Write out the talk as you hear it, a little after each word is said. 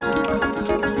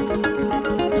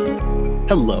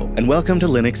Hello, and welcome to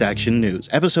Linux Action News,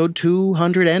 episode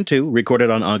 202, recorded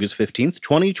on August 15th,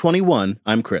 2021.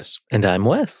 I'm Chris. And I'm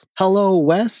Wes. Hello,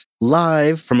 Wes.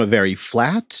 Live from a very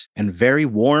flat and very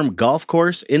warm golf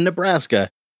course in Nebraska.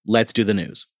 Let's do the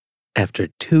news. After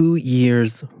 2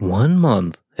 years, 1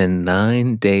 month, and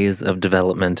 9 days of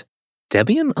development,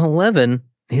 Debian 11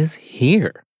 is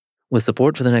here, with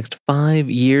support for the next 5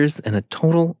 years and a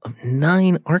total of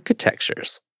 9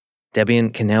 architectures.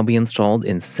 Debian can now be installed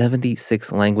in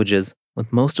 76 languages,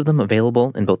 with most of them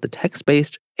available in both the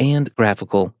text-based and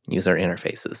graphical user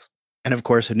interfaces. And of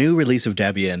course, a new release of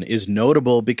Debian is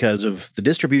notable because of the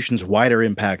distribution's wider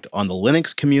impact on the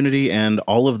Linux community and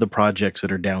all of the projects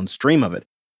that are downstream of it.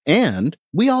 And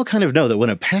we all kind of know that when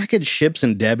a package ships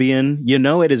in Debian, you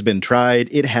know it has been tried,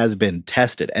 it has been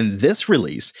tested. And this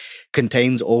release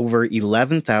contains over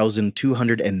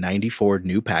 11,294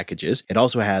 new packages. It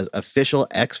also has official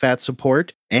exFAT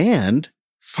support and,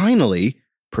 finally,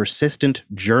 persistent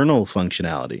journal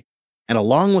functionality. And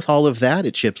along with all of that,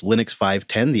 it ships Linux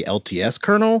 5.10, the LTS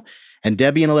kernel, and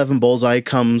Debian 11 Bullseye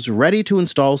comes ready to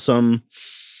install some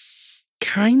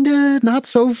kinda not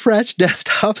so fresh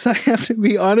desktops, I have to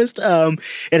be honest.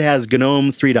 It has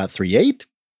GNOME 3.38,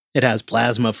 it has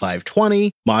Plasma 520,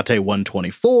 Mate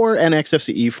 124, and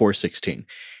XFCE 416.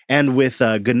 And with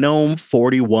GNOME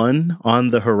 41 on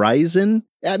the horizon,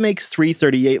 that makes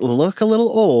 338 look a little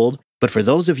old. But for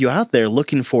those of you out there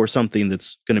looking for something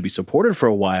that's going to be supported for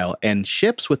a while and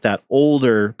ships with that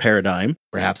older paradigm,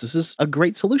 perhaps this is a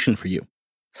great solution for you.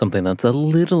 Something that's a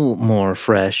little more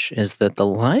fresh is that the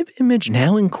live image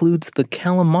now includes the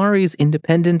Calamares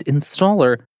independent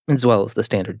installer as well as the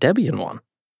standard Debian one.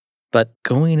 But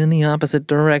going in the opposite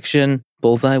direction,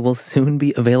 Bullseye will soon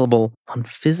be available on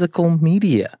physical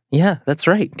media. Yeah, that's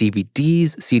right,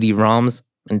 DVDs, CD-ROMs,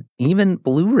 and even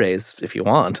Blu-rays if you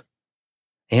want.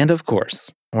 And of course,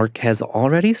 work has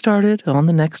already started on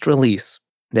the next release,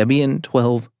 Debian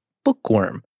 12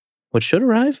 Bookworm, which should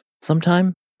arrive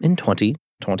sometime in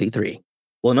 2023.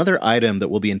 Well, another item that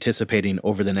we'll be anticipating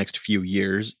over the next few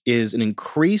years is an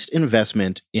increased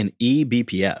investment in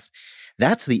eBPF.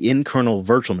 That's the in-kernel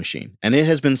virtual machine, and it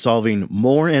has been solving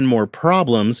more and more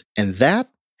problems, and that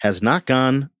has not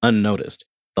gone unnoticed.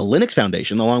 The Linux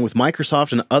Foundation, along with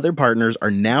Microsoft and other partners,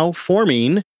 are now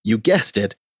forming, you guessed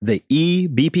it, the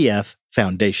eBPF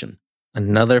Foundation.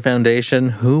 Another foundation,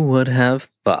 who would have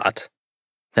thought?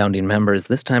 Founding members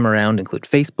this time around include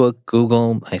Facebook,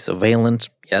 Google, Isovalent,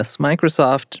 yes,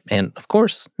 Microsoft, and of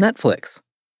course, Netflix.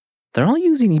 They're all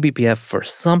using eBPF for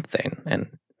something, and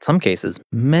in some cases,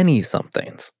 many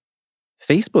somethings.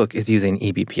 Facebook is using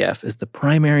eBPF as the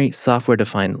primary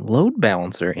software-defined load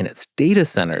balancer in its data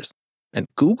centers, and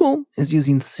Google is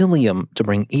using Cilium to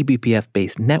bring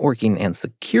eBPF-based networking and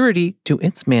security to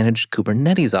its managed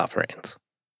Kubernetes offerings.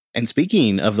 And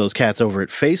speaking of those cats over at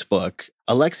Facebook,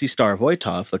 Alexei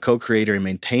Starovoytov, the co-creator and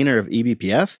maintainer of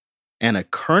eBPF and a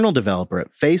kernel developer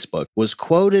at Facebook, was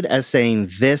quoted as saying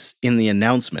this in the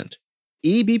announcement: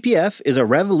 eBPF is a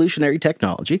revolutionary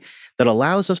technology that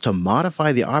allows us to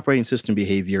modify the operating system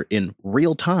behavior in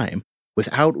real time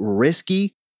without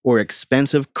risky or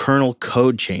expensive kernel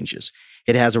code changes.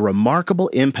 It has a remarkable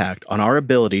impact on our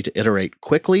ability to iterate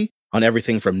quickly on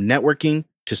everything from networking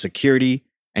to security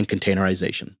and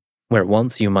containerization. Where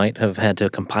once you might have had to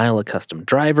compile a custom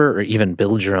driver or even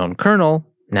build your own kernel,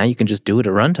 now you can just do it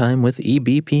at runtime with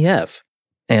eBPF.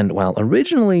 And while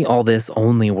originally all this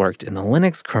only worked in the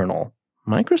Linux kernel,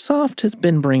 Microsoft has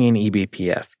been bringing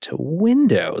eBPF to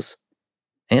Windows.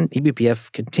 And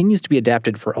eBPF continues to be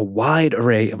adapted for a wide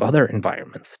array of other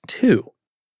environments, too.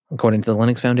 According to the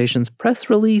Linux Foundation's press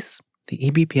release, the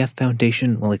eBPF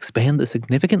Foundation will expand the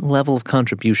significant level of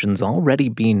contributions already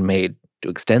being made to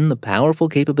extend the powerful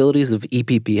capabilities of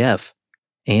eBPF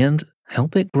and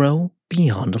help it grow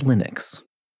beyond Linux.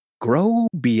 Grow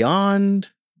beyond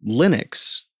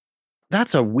Linux.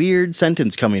 That's a weird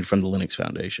sentence coming from the Linux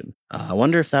Foundation. I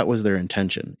wonder if that was their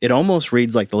intention. It almost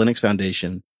reads like the Linux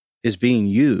Foundation is being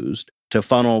used to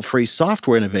funnel free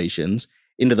software innovations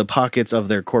into the pockets of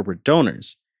their corporate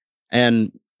donors.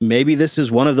 And maybe this is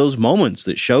one of those moments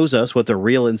that shows us what the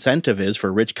real incentive is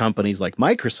for rich companies like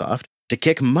Microsoft to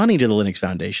kick money to the Linux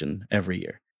Foundation every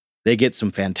year. They get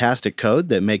some fantastic code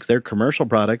that makes their commercial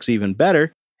products even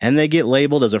better, and they get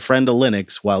labeled as a friend of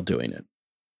Linux while doing it.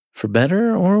 For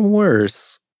better or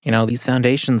worse, these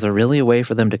foundations are really a way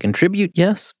for them to contribute,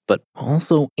 yes, but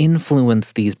also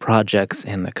influence these projects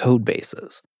and the code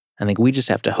bases. I think we just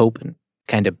have to hope and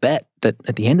kind of bet that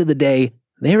at the end of the day,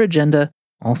 their agenda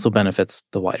also benefits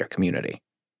the wider community.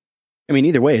 I mean,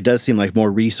 either way, it does seem like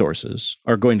more resources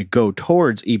are going to go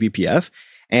towards eBPF,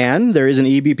 And there is an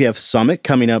eBPF Summit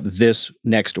coming up this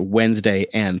next Wednesday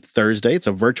and Thursday. It's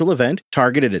a virtual event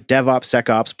targeted at DevOps,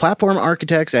 SecOps, platform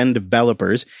architects, and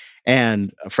developers.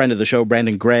 And a friend of the show,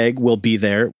 Brandon Gregg, will be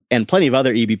there, and plenty of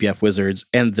other eBPF wizards.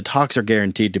 And the talks are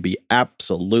guaranteed to be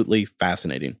absolutely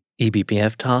fascinating.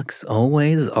 eBPF talks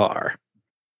always are.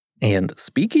 And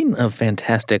speaking of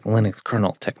fantastic Linux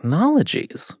kernel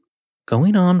technologies,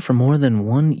 going on for more than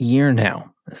 1 year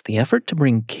now is the effort to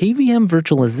bring KVM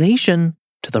virtualization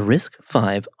to the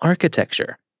RISC-V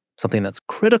architecture, something that's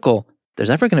critical if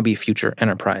there's ever going to be future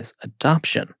enterprise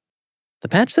adoption. The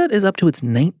patch set is up to its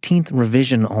 19th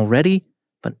revision already,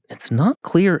 but it's not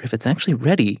clear if it's actually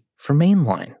ready for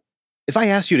mainline. If I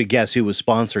asked you to guess who was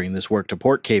sponsoring this work to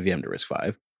port KVM to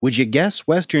RISC-V, would you guess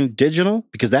Western Digital?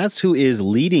 Because that's who is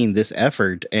leading this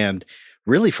effort, and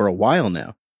really for a while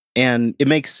now. And it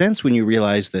makes sense when you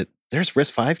realize that there's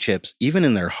RISC-V chips even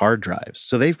in their hard drives,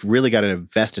 so they've really got an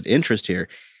vested interest here.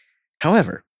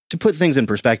 However, to put things in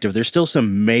perspective, there's still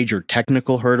some major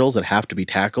technical hurdles that have to be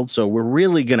tackled, so we're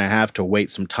really going to have to wait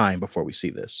some time before we see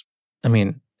this. I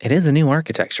mean, it is a new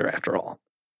architecture after all.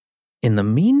 In the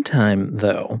meantime,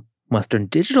 though, Western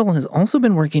Digital has also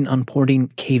been working on porting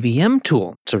KVM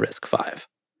tool to RISC-V.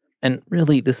 And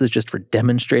really, this is just for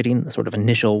demonstrating the sort of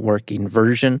initial working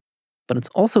version, but it's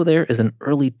also there as an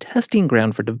early testing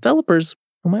ground for developers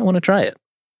who might want to try it.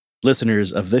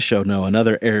 Listeners of this show know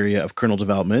another area of kernel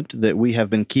development that we have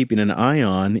been keeping an eye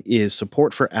on is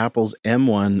support for Apple's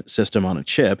M1 system on a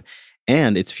chip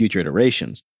and its future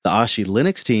iterations. The Ashi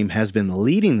Linux team has been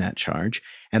leading that charge,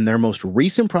 and their most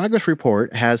recent progress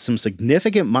report has some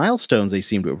significant milestones they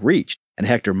seem to have reached. And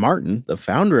Hector Martin, the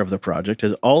founder of the project,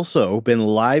 has also been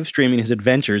live streaming his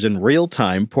adventures in real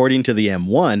time, porting to the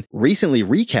M1, recently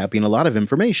recapping a lot of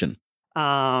information.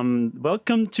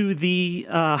 Welcome to the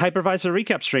Hypervisor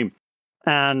recap stream.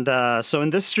 And so in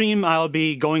this stream, I'll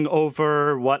be going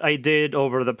over what I did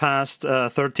over the past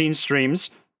 13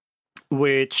 streams,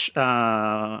 which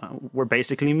were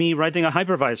basically me writing a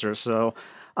hypervisor. So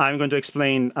I'm going to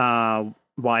explain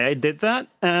why I did that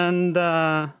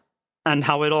and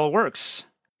how it all works.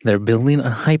 They're building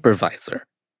a hypervisor,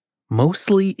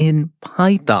 mostly in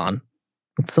Python,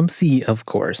 with some C, of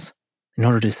course, in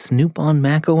order to snoop on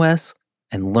macOS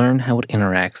and learn how it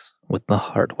interacts with the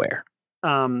hardware.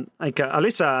 Like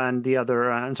Alyssa and the other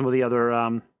and some of the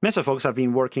other Mesa folks have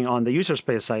been working on the user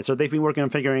space side. So they've been working on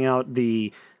figuring out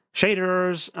the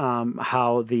shaders,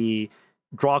 how the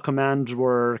draw commands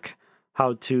work,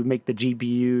 how to make the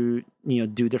GPU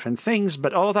do different things.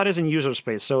 But all of that is in user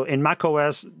space. So in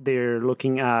macOS, they're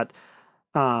looking at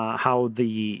how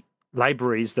the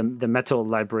libraries, the Metal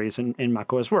libraries in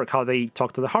macOS work, how they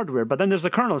talk to the hardware. But then there's the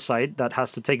kernel side that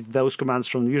has to take those commands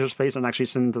from the user space and actually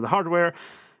send them to the hardware,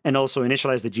 and also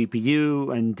initialize the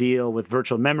GPU and deal with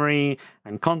virtual memory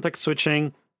and context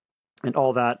switching and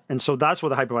all that. And so that's what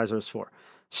the hypervisor is for.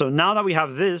 So now that we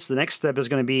have this, the next step is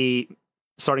going to be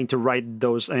starting to write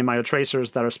those MIO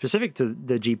tracers that are specific to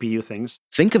the GPU things.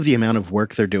 Think of the amount of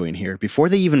work they're doing here. Before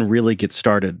they even really get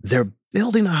started, they're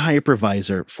building a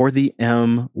hypervisor for the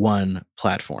M1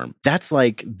 platform. That's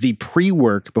like the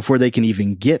pre-work before they can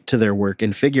even get to their work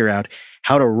and figure out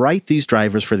how to write these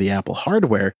drivers for the Apple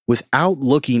hardware without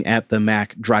looking at the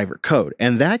Mac driver code.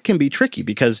 And that can be tricky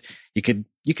because you could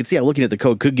see how looking at the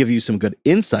code could give you some good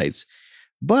insights.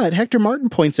 But Hector Martin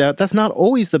points out that's not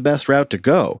always the best route to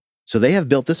go. So they have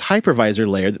built this hypervisor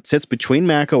layer that sits between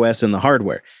macOS and the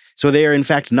hardware. So they are in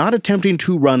fact not attempting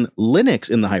to run Linux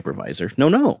in the hypervisor.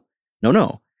 No.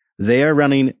 They are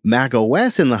running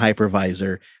macOS in the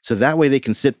hypervisor, so that way they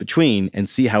can sit between and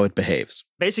see how it behaves.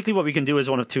 Basically, what we can do is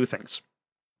one of two things.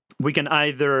 We can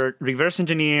either reverse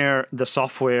engineer the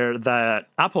software that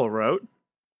Apple wrote,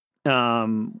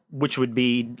 which would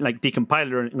be like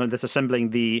decompiler,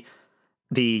 disassembling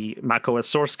the macOS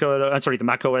source code. The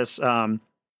macOS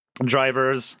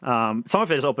drivers. Some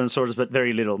of it is open source, but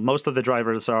very little. Most of the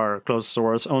drivers are closed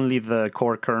source. Only the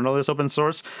core kernel is open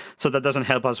source, so that doesn't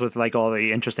help us with like all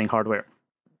the interesting hardware.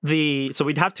 So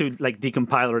we'd have to like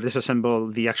decompile or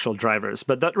disassemble the actual drivers,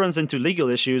 but that runs into legal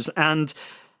issues. And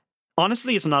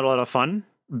honestly, it's not a lot of fun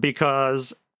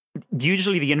because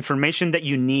usually the information that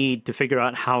you need to figure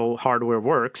out how hardware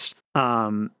works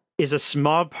is a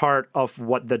small part of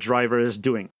what the driver is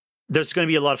doing. There's going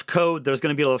to be a lot of code, there's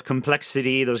going to be a lot of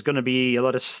complexity, there's going to be a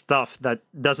lot of stuff that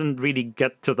doesn't really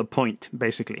get to the point,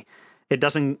 basically.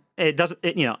 You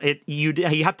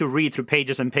have to read through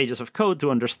pages and pages of code to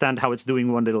understand how it's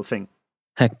doing one little thing.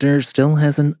 Hector still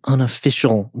has an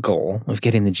unofficial goal of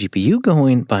getting the GPU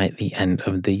going by the end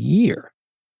of the year.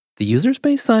 The user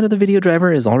space side of the video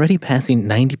driver is already passing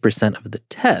 90% of the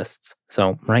tests,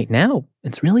 so right now,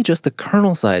 it's really just the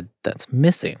kernel side that's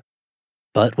missing.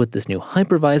 But with this new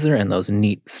hypervisor and those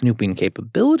neat snooping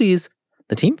capabilities,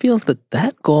 the team feels that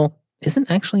that goal isn't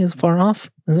actually as far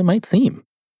off as it might seem.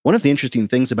 One of the interesting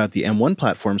things about the M1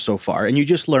 platform so far, and you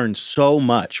just learn so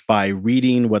much by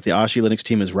reading what the Ashi Linux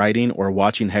team is writing or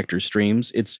watching Hector's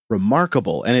streams, it's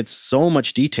remarkable and it's so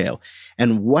much detail.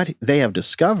 And what they have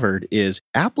discovered is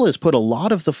Apple has put a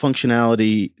lot of the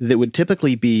functionality that would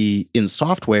typically be in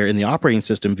software in the operating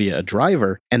system via a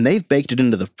driver, and they've baked it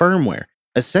into the firmware,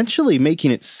 essentially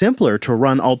making it simpler to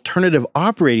run alternative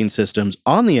operating systems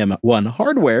on the M1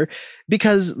 hardware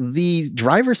because the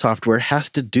driver software has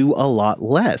to do a lot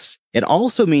less. It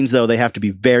also means, though, they have to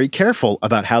be very careful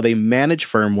about how they manage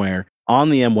firmware on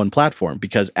the M1 platform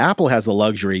because Apple has the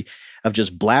luxury of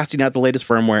just blasting out the latest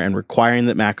firmware and requiring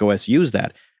that macOS use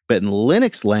that. But in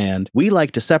Linux land, we like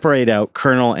to separate out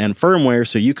kernel and firmware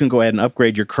so you can go ahead and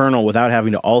upgrade your kernel without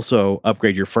having to also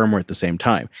upgrade your firmware at the same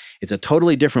time. It's a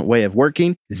totally different way of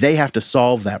working. They have to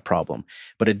solve that problem.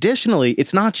 But additionally,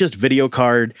 it's not just video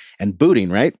card and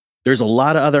booting, right? There's a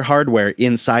lot of other hardware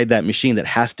inside that machine that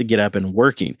has to get up and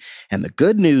working. And the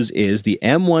good news is the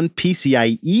M1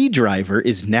 PCIe driver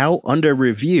is now under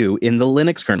review in the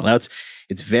Linux kernel. Now,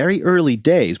 it's very early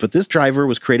days, but this driver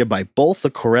was created by both the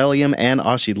Corellium and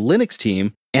Ashi Linux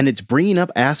team, and it's bringing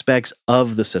up aspects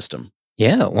of the system.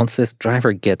 Yeah, once this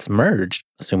driver gets merged,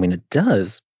 assuming it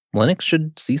does, Linux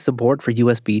should see support for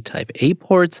USB Type-A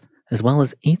ports as well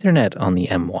as Ethernet on the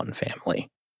M1 family.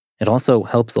 It also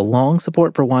helps along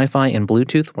support for Wi-Fi and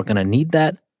Bluetooth. We're going to need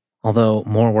that, although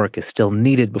more work is still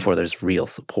needed before there's real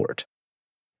support.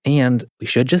 And we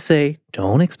should just say,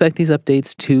 don't expect these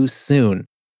updates too soon.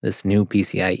 This new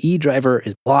PCIe driver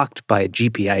is blocked by a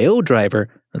GPIO driver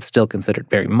that's still considered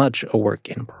very much a work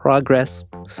in progress.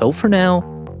 So for now,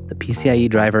 the PCIe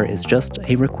driver is just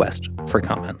a request for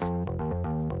comments.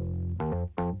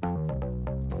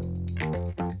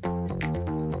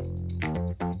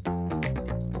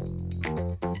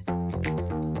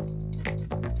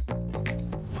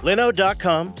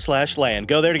 Linode.com/LAN.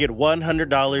 Go there to get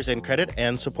 $100 in credit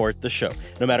and support the show.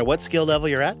 No matter what skill level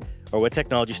you're at or what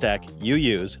technology stack you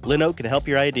use, Linode can help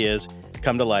your ideas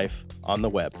come to life on the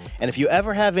web. And if you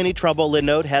ever have any trouble,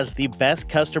 Linode has the best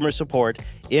customer support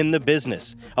in the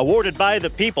business. Awarded by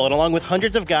the people, and along with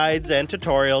hundreds of guides and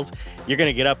tutorials, you're going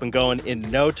to get up and going in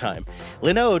no time.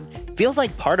 Linode feels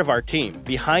like part of our team.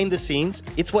 Behind the scenes,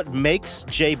 it's what makes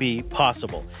JB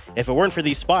possible. If it weren't for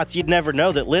these spots, you'd never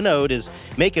know that Linode is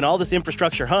making all this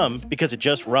infrastructure hum because it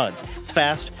just runs. It's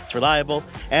fast, it's reliable,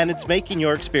 and it's making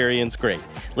your experience great.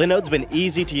 Linode's been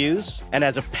easy to use and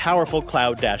has a powerful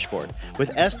cloud dashboard. With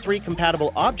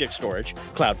S3-compatible object storage,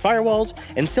 cloud firewalls,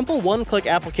 and simple one-click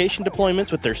application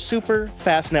deployments with their super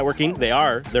fast networking, they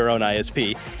are their own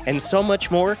ISP, and so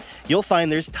much more, you'll find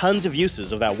there's tons of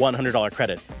uses of that $100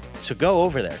 credit. So go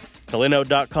over there to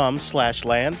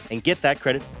linode.com/LAN and get that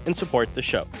credit and support the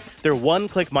show. Their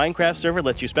one-click Minecraft server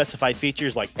lets you specify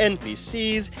features like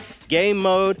NPCs, game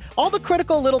mode, all the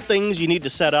critical little things you need to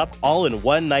set up, all in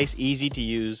one nice,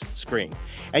 easy-to-use screen.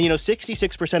 And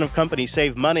 66% of companies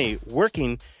save money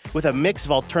working with a mix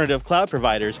of alternative cloud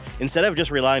providers instead of just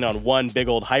relying on one big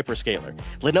old hyperscaler.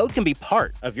 Linode can be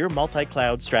part of your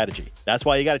multi-cloud strategy. That's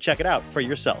why you got to check it out for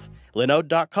yourself.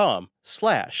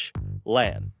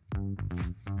 Linode.com/LAN.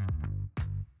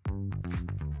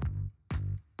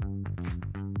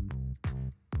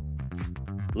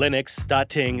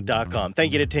 Linux.ting.com.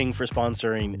 Thank you to Ting for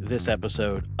sponsoring this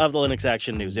episode of the Linux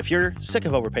Action News. If you're sick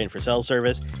of overpaying for cell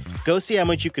service, go see how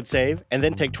much you could save and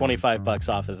then take $25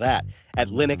 off of that at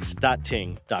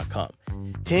linux.ting.com.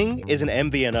 Ting is an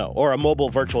MVNO, or a mobile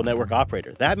virtual network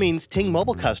operator. That means Ting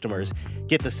mobile customers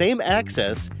get the same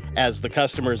access as the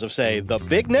customers of, say, the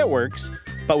big networks,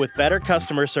 but with better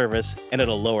customer service and at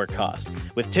a lower cost.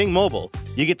 With Ting Mobile,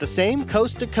 you get the same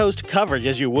coast-to-coast coverage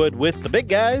as you would with the big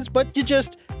guys, but you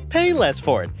just pay less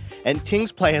for it. And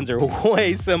Ting's plans are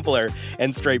way simpler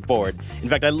and straightforward. In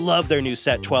fact, I love their new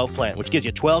Set 12 plan, which gives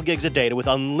you 12 gigs of data with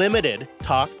unlimited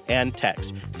talk and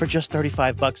text for just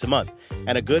 $35 a month.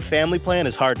 And a good family plan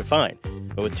is hard to find.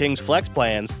 But with Ting's Flex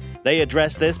plans, they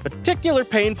address this particular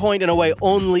pain point in a way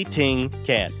only Ting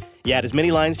can. You add as many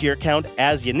lines to your account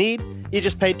as you need, you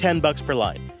just pay $10 per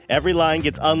line. Every line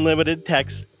gets unlimited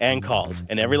texts and calls,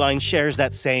 and every line shares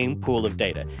that same pool of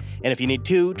data. And if you need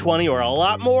 2, 20, or a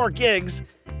lot more gigs,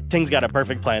 Ting's got a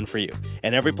perfect plan for you.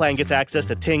 And every plan gets access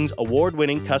to Ting's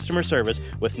award-winning customer service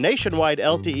with nationwide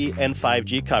LTE and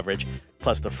 5G coverage,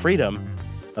 plus the freedom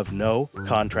of no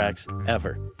contracts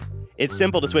ever. It's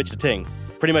simple to switch to Ting.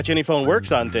 Pretty much any phone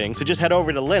works on Ting, so just head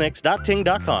over to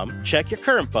linux.ting.com, check your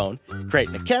current phone, create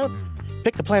an account,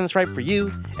 pick the plan that's right for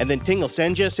you, and then Ting will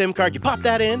send you a SIM card. You pop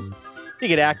that in, you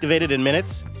get activated in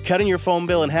minutes. Cutting your phone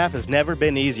bill in half has never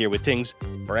been easier with Ting's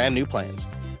brand new plans.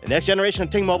 The next generation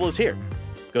of Ting Mobile is here.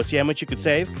 Go see how much you could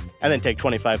save, and then take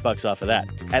 $25 off of that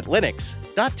at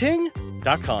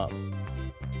linux.ting.com.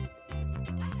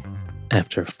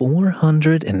 After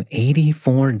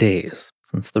 484 days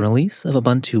since the release of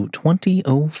Ubuntu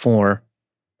 2004,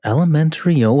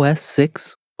 Elementary OS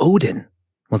 6 Odin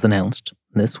was announced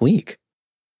this week.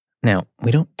 Now,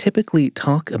 we don't typically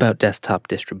talk about desktop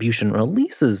distribution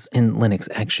releases in Linux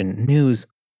Action News,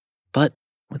 but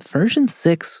with version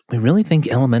 6, we really think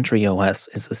Elementary OS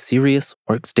is a serious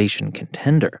workstation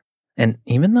contender. And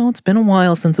even though it's been a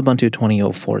while since Ubuntu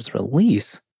 2004's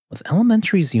release, with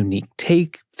Elementary's unique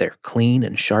take, their clean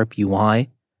and sharp UI,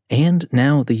 and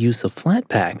now the use of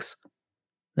Flatpaks,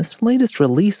 this latest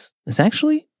release is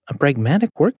actually a pragmatic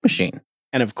work machine.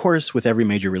 And of course, with every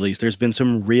major release, there's been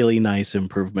some really nice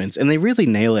improvements, and they really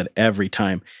nail it every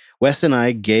time. Wes and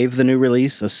I gave the new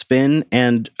release a spin,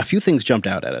 and a few things jumped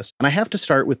out at us. And I have to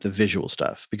start with the visual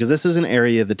stuff, because this is an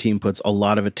area the team puts a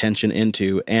lot of attention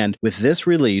into, and with this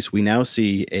release, we now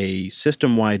see a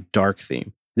system-wide dark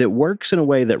theme that works in a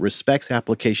way that respects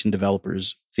application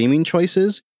developers' theming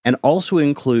choices and also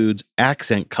includes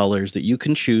accent colors that you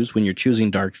can choose when you're choosing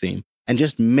dark theme and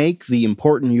just make the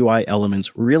important UI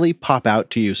elements really pop out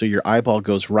to you so your eyeball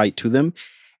goes right to them.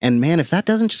 And man, if that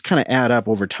doesn't just kind of add up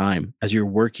over time as you're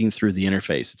working through the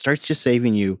interface, it starts just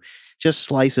saving you just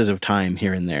slices of time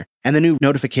here and there. And the new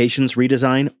notifications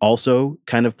redesign also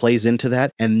kind of plays into that.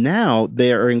 And now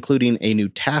they are including a new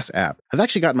task app. I've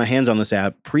actually gotten my hands on this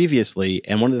app previously,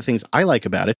 and one of the things I like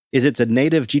about it is it's a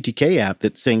native GTK app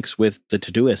that syncs with the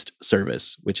Todoist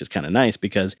service, which is kind of nice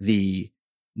because the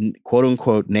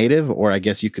quote-unquote native, or I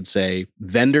guess you could say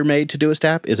vendor-made Todoist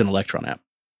app is an Electron app.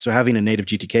 So having a native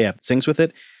GTK app that syncs with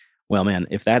it, well, man,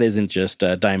 if that isn't just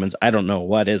diamonds, I don't know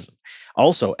what is.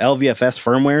 Also, LVFS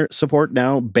firmware support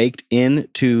now baked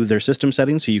into their system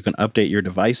settings so you can update your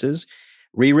devices.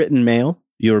 Rewritten Mail,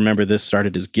 you'll remember this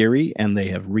started as Geary, and they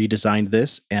have redesigned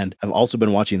this. And I've also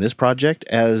been watching this project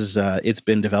as it's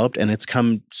been developed, and it's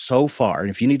come so far. And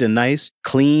if you need a nice,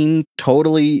 clean,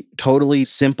 totally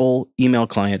simple email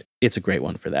client, it's a great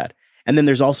one for that. And then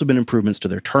there's also been improvements to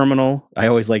their terminal. I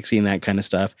always like seeing that kind of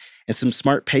stuff. And some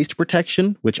smart paste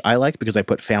protection, which I like because I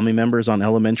put family members on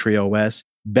Elementary OS,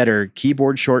 better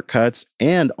keyboard shortcuts,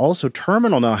 and also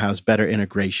terminal now has better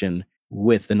integration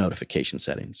with the notification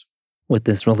settings. With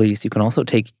this release, you can also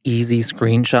take easy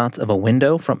screenshots of a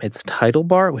window from its title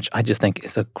bar, which I just think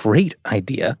is a great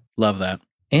idea. Love that.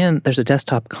 And there's a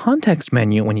desktop context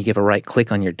menu when you give a right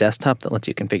click on your desktop that lets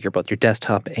you configure both your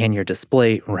desktop and your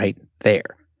display right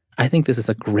there. I think this is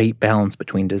a great balance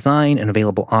between design and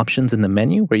available options in the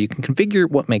menu where you can configure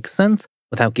what makes sense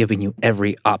without giving you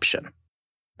every option.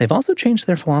 They've also changed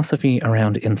their philosophy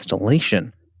around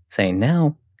installation, saying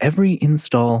now every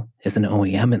install is an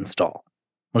OEM install.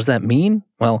 What does that mean?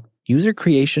 Well, user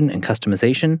creation and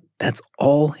customization, that's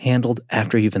all handled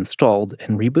after you've installed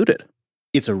and rebooted.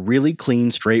 It's a really clean,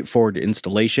 straightforward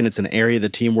installation. It's an area the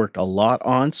team worked a lot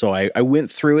on, so I went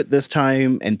through it this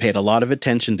time and paid a lot of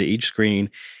attention to each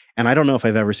screen, and I don't know if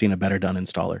I've ever seen a better done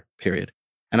installer, period.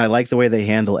 And I like the way they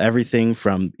handle everything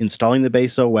from installing the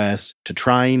base OS to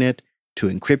trying it, to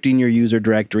encrypting your user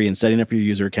directory and setting up your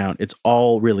user account. It's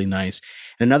all really nice.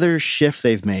 And another shift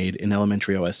they've made in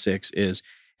Elementary OS 6 is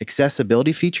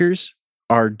accessibility features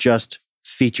are just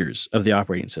features of the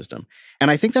operating system.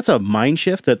 And I think that's a mind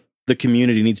shift that the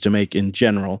community needs to make in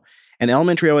general. And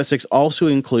Elementary OS 6 also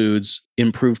includes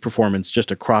improved performance just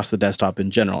across the desktop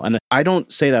in general. And I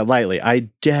don't say that lightly. I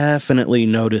definitely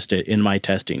noticed it in my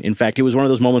testing. In fact, it was one of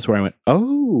those moments where I went,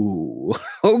 oh,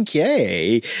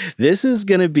 okay, this is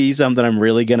going to be something I'm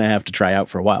really going to have to try out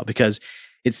for a while, because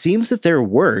it seems that their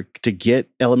work to get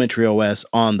Elementary OS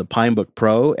on the Pinebook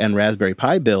Pro and Raspberry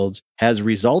Pi builds has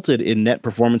resulted in net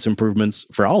performance improvements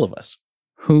for all of us.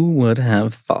 Who would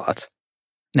have thought?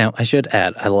 Now, I should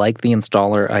add, I like the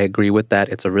installer. I agree with that.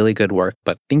 It's a really good work,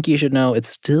 but I think you should know it's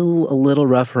still a little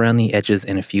rough around the edges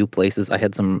in a few places. I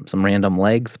had some random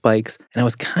lag spikes, and I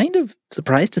was kind of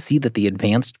surprised to see that the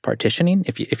advanced partitioning,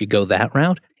 if you go that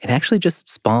route, it actually just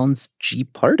spawns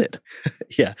gparted.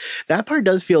 Yeah, that part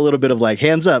does feel a little bit of like,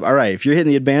 hands up. All right, if you're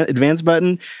hitting the advanced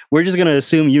button, we're just going to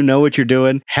assume you know what you're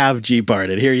doing. Have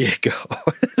gparted. Here you go.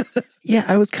 Yeah,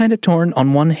 I was kind of torn.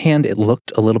 On one hand, it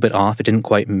looked a little bit off. It didn't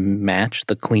quite match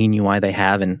the clean UI they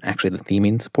have, and actually the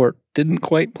theming support didn't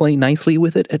quite play nicely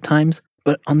with it at times.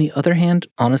 But on the other hand,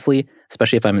 honestly,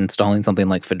 especially if I'm installing something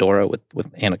like Fedora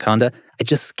with Anaconda. I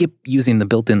just skip using the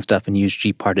built-in stuff and use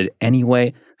Gparted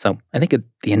anyway. So I think at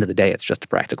the end of the day, it's just a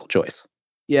practical choice.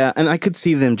 Yeah, and I could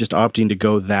see them just opting to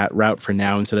go that route for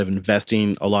now instead of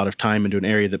investing a lot of time into an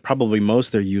area that probably most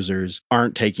of their users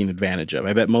aren't taking advantage of.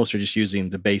 I bet most are just using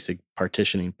the basic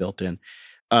partitioning built in.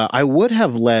 I would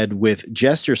have led with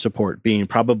gesture support being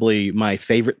probably my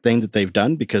favorite thing that they've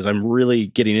done because I'm really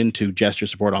getting into gesture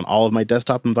support on all of my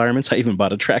desktop environments. I even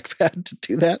bought a trackpad to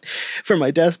do that for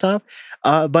my desktop.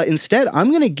 But instead, I'm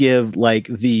going to give like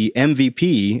the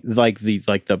MVP, like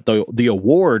the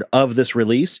award of this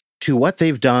release to what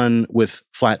they've done with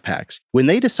Flatpaks. When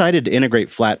they decided to integrate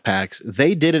Flatpaks,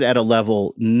 they did it at a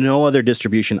level no other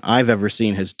distribution I've ever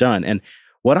seen has done. And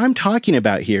what I'm talking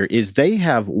about here is they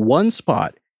have one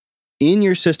spot in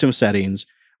your system settings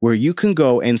where you can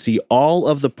go and see all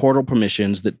of the portal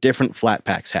permissions that different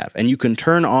Flatpaks have. And you can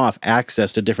turn off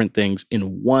access to different things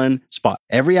in one spot.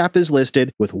 Every app is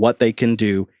listed with what they can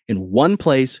do in one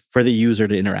place for the user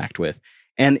to interact with.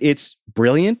 And it's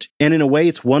brilliant. And in a way,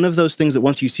 it's one of those things that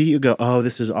once you see it, you go, oh,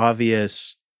 this is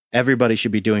obvious. Everybody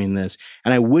should be doing this.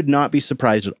 And I would not be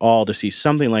surprised at all to see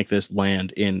something like this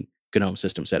land in GNOME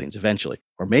system settings eventually.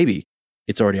 Or maybe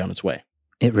it's already on its way.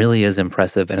 It really is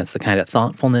impressive, and it's the kind of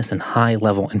thoughtfulness and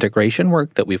high-level integration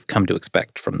work that we've come to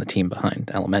expect from the team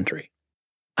behind Elementary.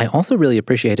 I also really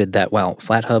appreciated that while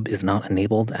FlatHub is not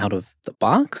enabled out of the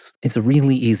box, it's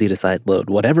really easy to sideload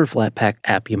whatever Flatpak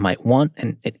app you might want,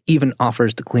 and it even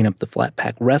offers to clean up the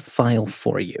Flatpak ref file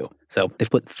for you. So they've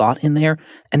put thought in there,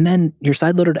 and then your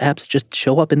sideloaded apps just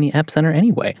show up in the App Center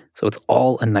anyway, so it's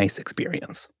all a nice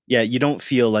experience. Yeah, you don't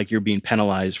feel like you're being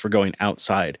penalized for going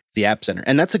outside the App Center.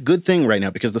 And that's a good thing right now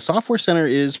because the Software Center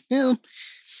is,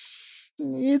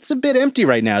 it's a bit empty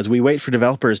right now as we wait for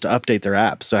developers to update their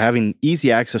apps. So having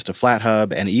easy access to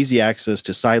FlatHub and easy access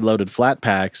to side-loaded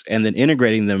Flatpaks and then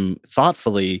integrating them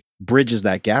thoughtfully bridges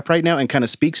that gap right now and kind of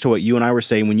speaks to what you and I were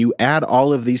saying. When you add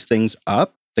all of these things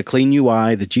up, the clean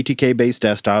UI, the GTK-based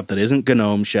desktop that isn't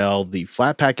GNOME shell, the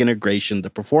Flatpak integration, the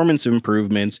performance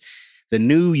improvements, the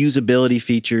new usability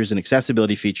features and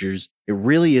accessibility features, it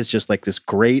really is just like this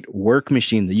great work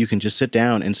machine that you can just sit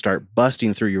down and start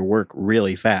busting through your work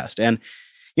really fast. And,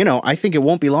 I think it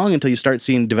won't be long until you start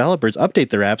seeing developers update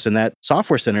their apps and that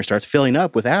Software Center starts filling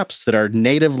up with apps that are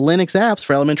native Linux apps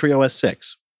for Elementary OS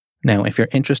 6. Now, if you're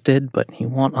interested, but you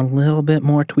want a little bit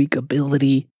more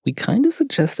tweakability, we kind of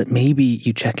suggest that maybe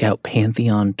you check out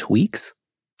Pantheon Tweaks.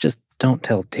 Just don't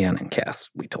tell Dan and Cass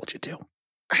we told you to.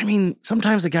 I mean,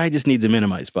 sometimes the guy just needs a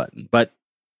minimize button, but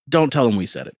don't tell him we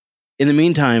said it. In the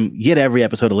meantime, get every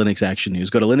episode of Linux Action News.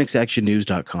 Go to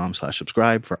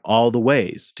linuxactionnews.com/subscribe for all the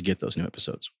ways to get those new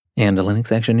episodes. And to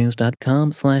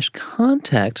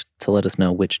linuxactionnews.com/contact to let us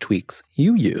know which tweaks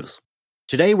you use.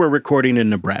 Today we're recording in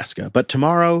Nebraska, but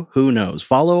tomorrow, who knows?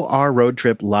 Follow our road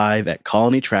trip live at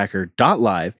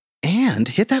colonytracker.live and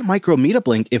hit that micro meetup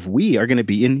link if we are going to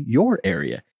be in your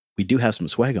area. We do have some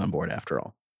swag on board after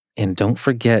all. And don't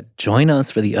forget, join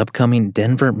us for the upcoming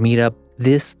Denver meetup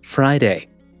this Friday.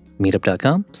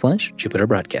 Meetup.com/Jupiter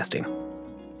Broadcasting.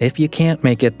 If you can't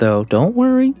make it, though, don't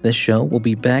worry. This show will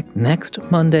be back next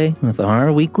Monday with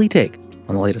our weekly take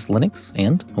on the latest Linux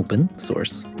and open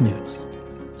source news.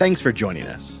 Thanks for joining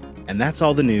us. And that's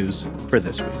all the news for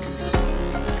this week.